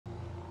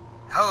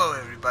Hello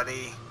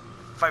everybody,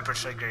 Viper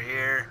Striker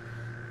here,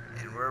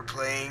 and we're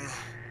playing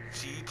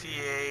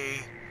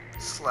GTA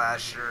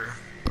Slasher.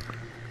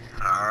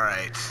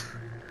 Alright,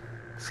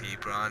 let's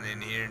keep on in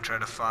here and try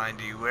to find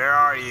you. Where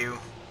are you?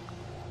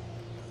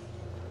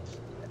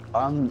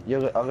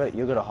 You're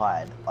gonna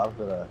hide. I've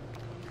gotta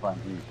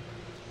find you.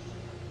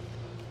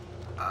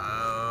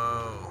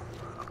 Oh,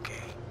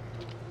 okay.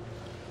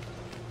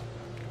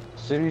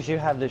 As soon as you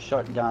have the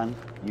shotgun,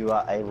 you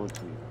are able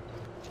to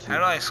How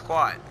do I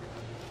squat?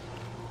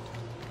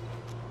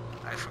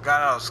 I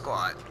forgot how to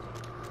squat.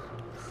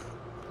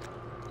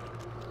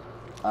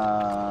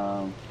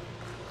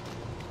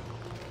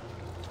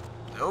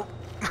 Nope.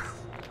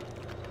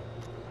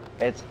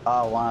 It's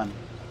R1.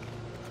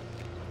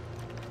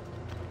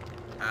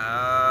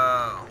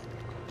 Oh.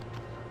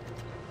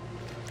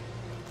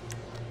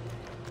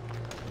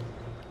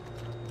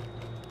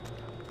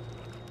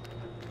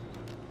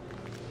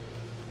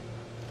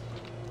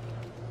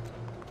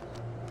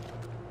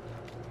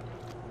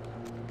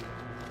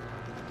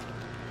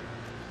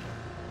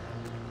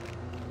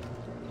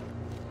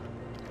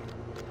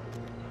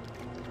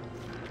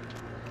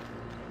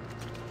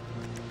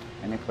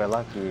 And if we're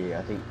lucky,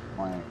 I think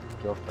my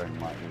girlfriend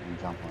might even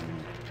jump on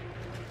me.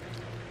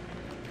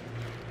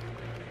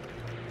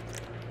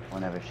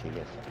 Whenever she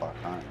gets the fuck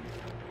home.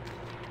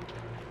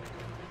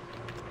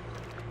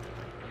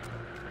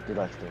 She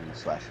likes doing the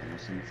slashing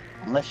missions.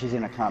 Unless she's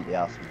in a can't be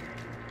asked me.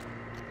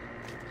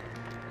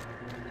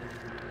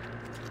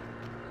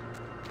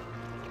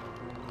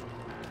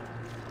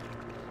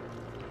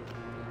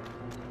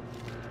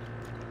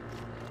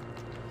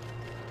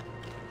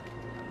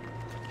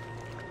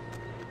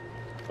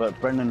 But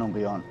Brendan will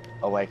be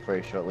awake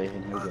very shortly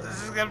and he'll get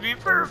This is gonna be he'll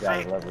get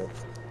perfect. level.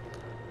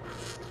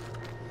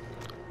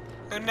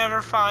 You'll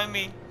never find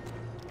me.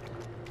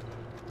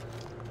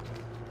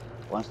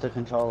 Once the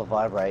controller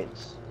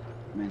vibrates,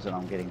 it means that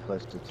I'm getting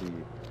closer to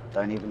you.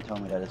 Don't even tell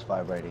me that it's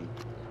vibrating.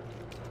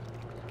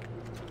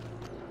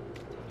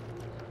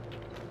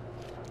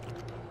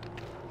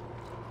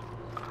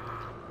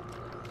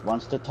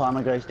 Once the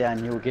timer goes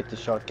down, you'll get the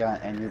shotgun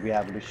and you'll be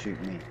able to shoot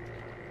me.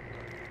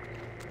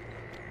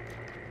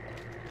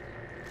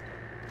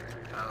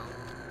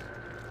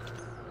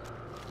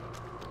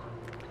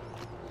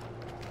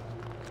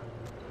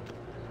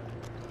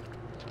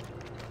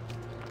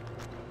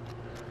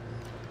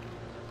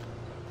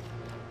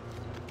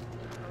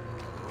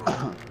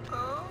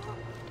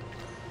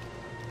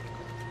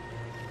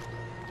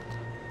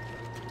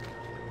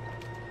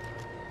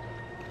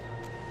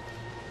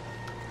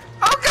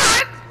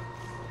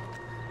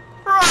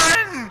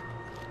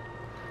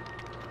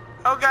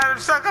 Oh god, I'm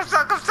stuck.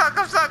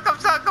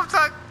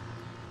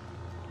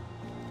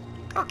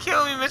 Don't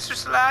kill me, Mr.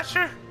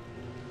 Slasher.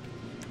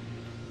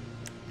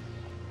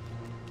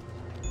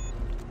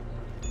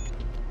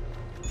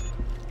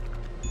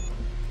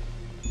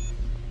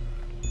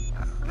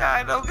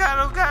 Oh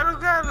god.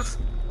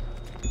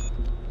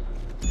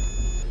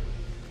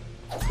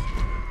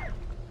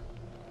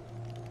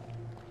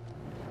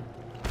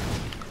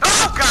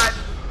 Oh god!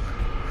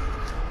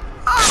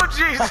 Oh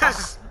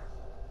Jesus!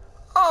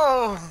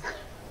 Oh!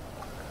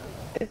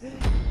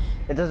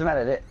 It doesn't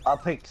matter. I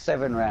picked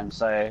 7 rounds,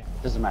 so it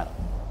doesn't matter.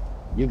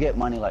 You get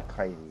money like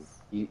crazy.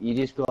 You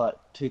just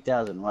got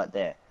 2,000 right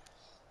there.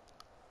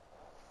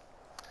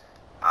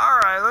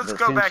 Alright, let's But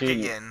go since back you-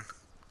 again.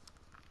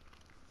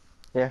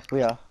 Yeah,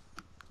 we are.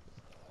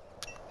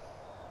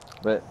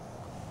 But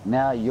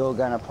now you're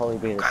gonna probably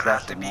be the Gonna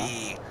have slasher to now.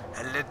 be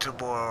a little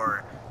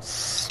more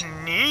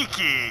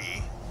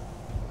sneaky.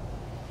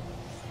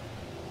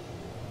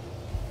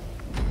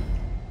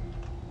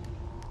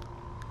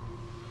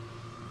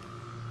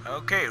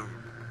 Okay,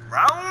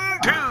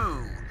 round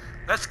 2.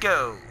 Let's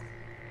go.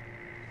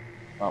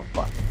 Oh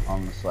fuck,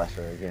 I'm the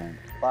slasher again.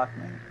 Fuck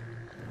me.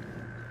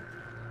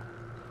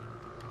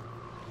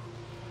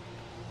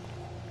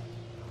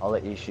 I'll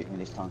let you shoot me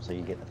this time so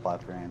you get the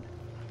 5 grand.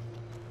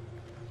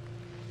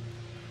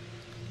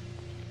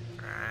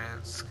 Alright,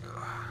 let's go.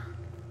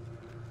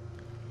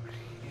 Right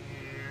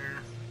here.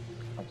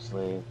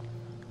 Actually,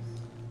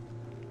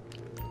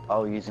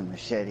 I'll use a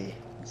machete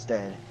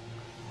instead.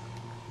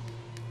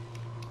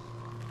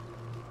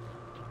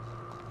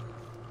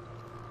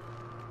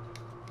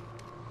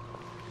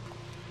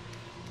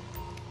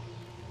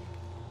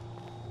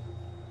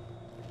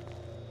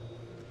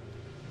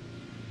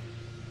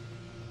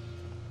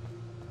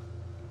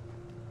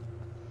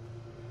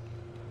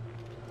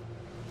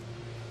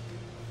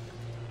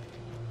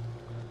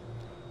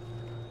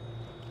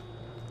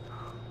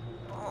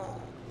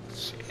 Oh,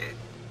 shit.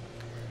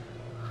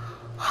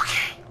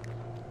 Okay.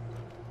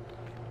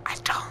 I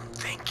don't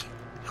think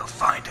he'll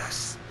find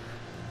us.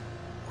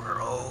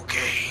 We're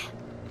okay.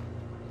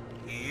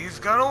 He's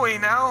gone away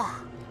now.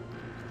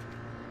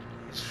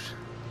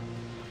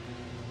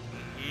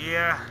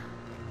 Yeah.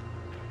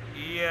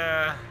 He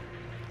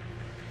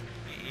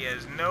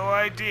has no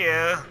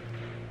idea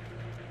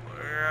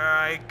where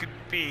I could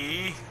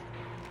be.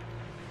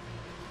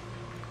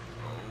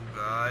 Oh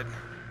God.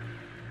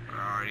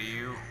 Where are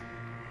you?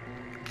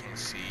 I can't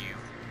see you.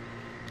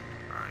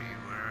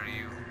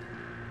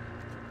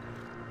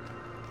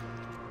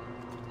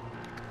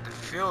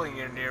 feeling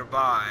you're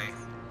nearby.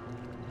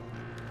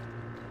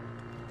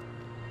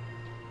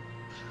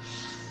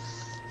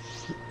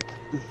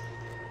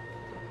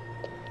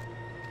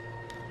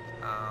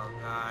 Oh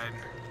god.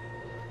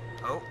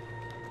 Oh.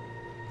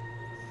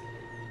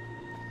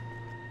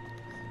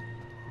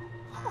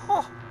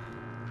 Oh.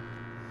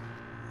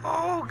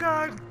 Oh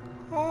god.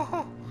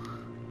 Oh.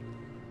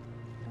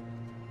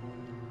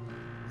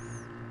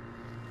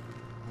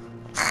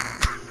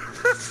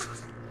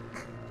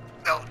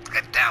 No,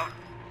 get down.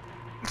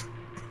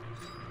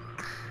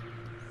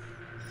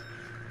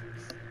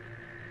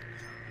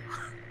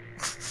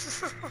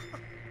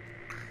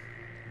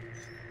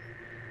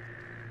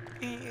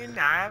 You're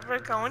never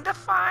going to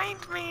find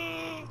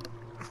me.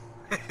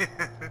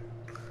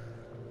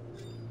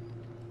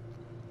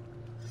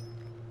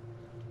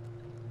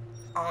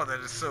 Oh,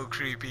 that is so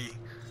creepy.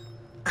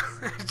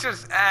 It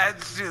just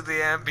adds to the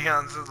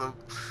ambiance of the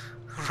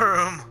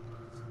room.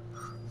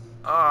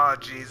 Oh,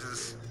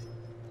 Jesus.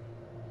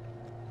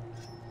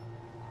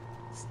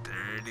 It's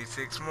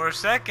 36 more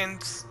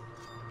seconds.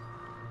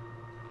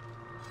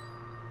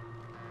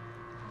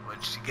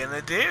 What you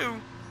gonna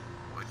do?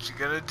 What you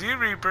gonna do,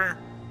 Reaper?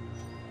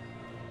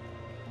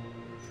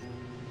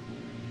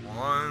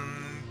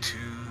 1, 2,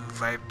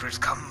 Vipers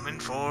coming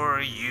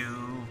for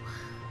you.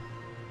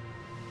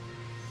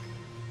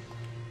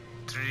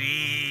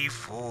 3,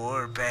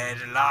 4,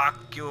 better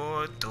lock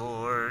your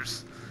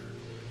doors.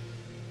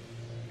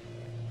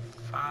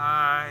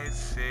 5,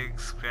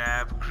 6,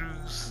 grab a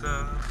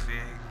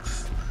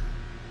crucifix.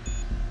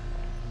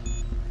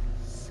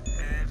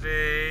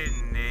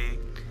 7, 8.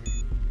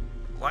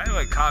 Why am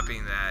I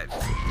copying that?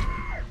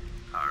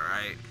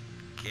 Alright,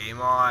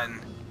 game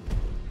on.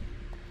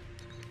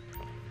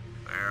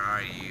 Where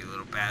are you,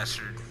 little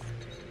bastard?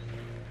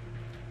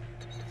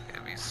 It's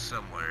gotta be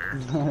somewhere.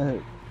 It's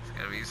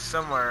gotta be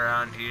somewhere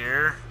around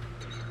here.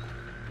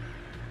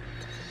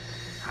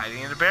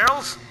 Hiding in the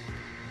barrels?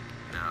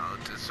 No,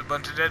 just a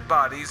bunch of dead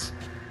bodies.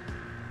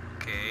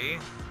 Okay.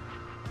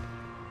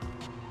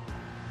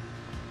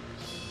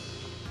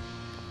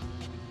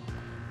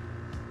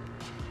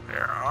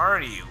 Where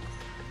are you?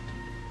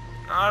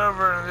 Not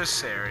over in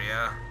this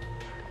area.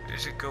 We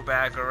should go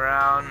back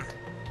around.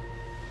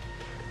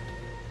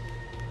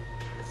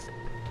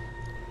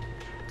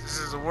 This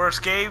is the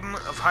worst game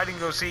of hide and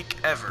go seek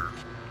ever.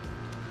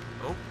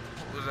 Oh,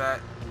 what was that?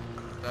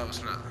 That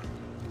was nothing.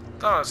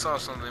 Thought I saw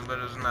something, but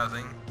it was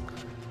nothing.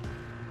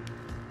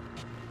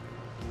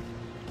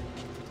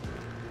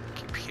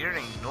 Keep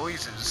hearing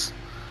noises.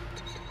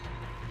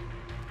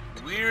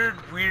 Weird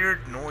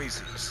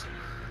noises.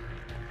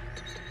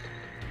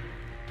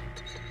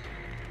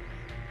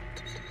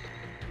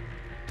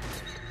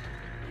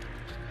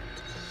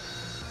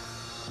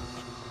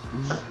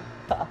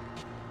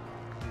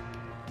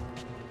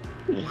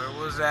 Where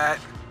was that?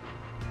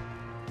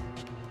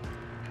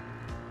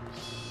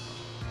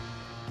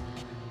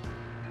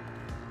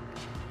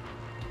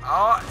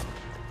 Oh,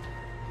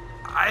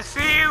 I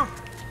see you.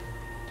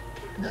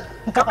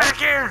 Come back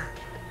here.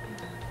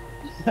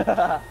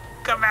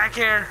 Come back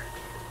here.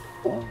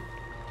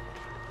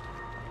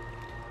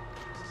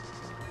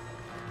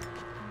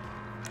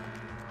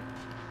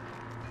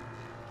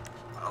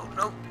 Oh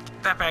no,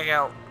 get that back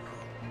out.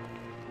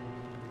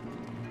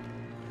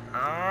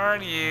 Are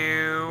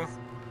you?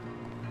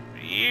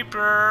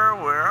 Reaper,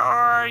 where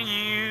are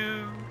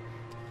you?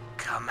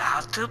 Come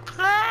out to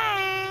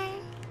play.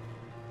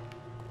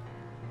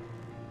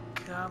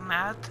 Come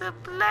out to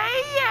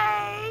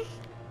play.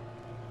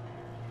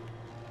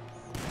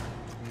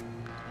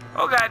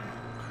 Oh god,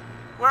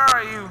 where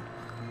are you?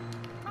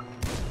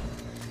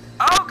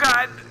 Oh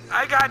god,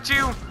 I got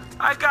you.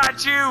 I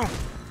got you.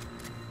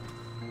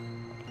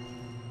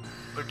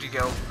 Where'd you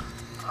go?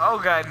 Oh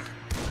god.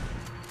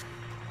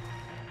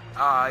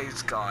 Ah,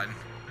 he's gone.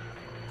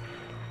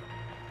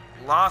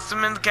 Lost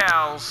him in the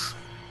cows.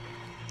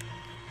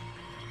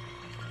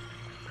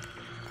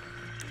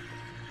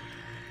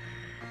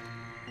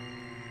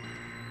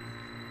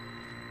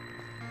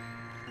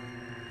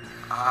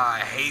 Ah, I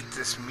hate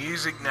this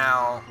music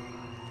now.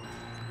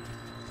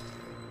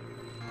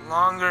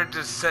 Longer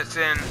just sets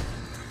in.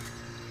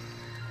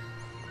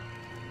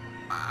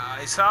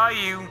 I saw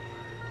you.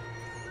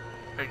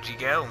 Where'd you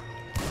go?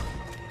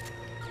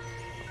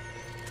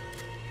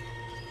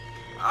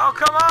 Oh,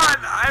 come on!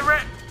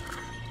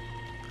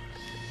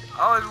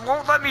 Oh, it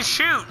won't let me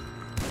shoot.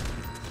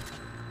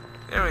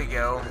 There we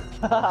go.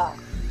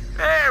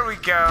 There we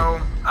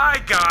go. I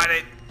got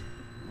it.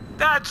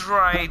 That's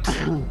right.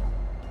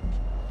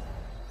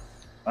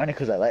 Only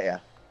because I let ya.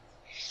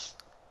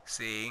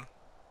 See?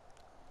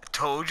 I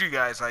told you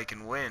guys I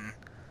can win.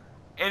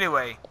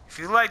 Anyway, if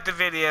you liked the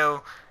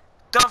video,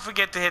 don't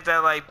forget to hit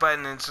that like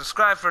button and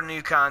subscribe for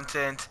new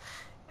content.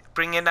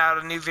 Bringing out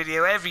a new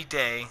video every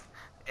day.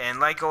 And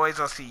like always,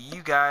 I'll see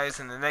you guys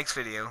in the next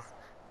video.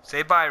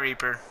 Say bye,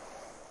 Reaper.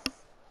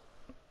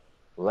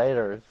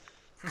 Later.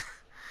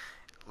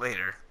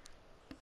 Later.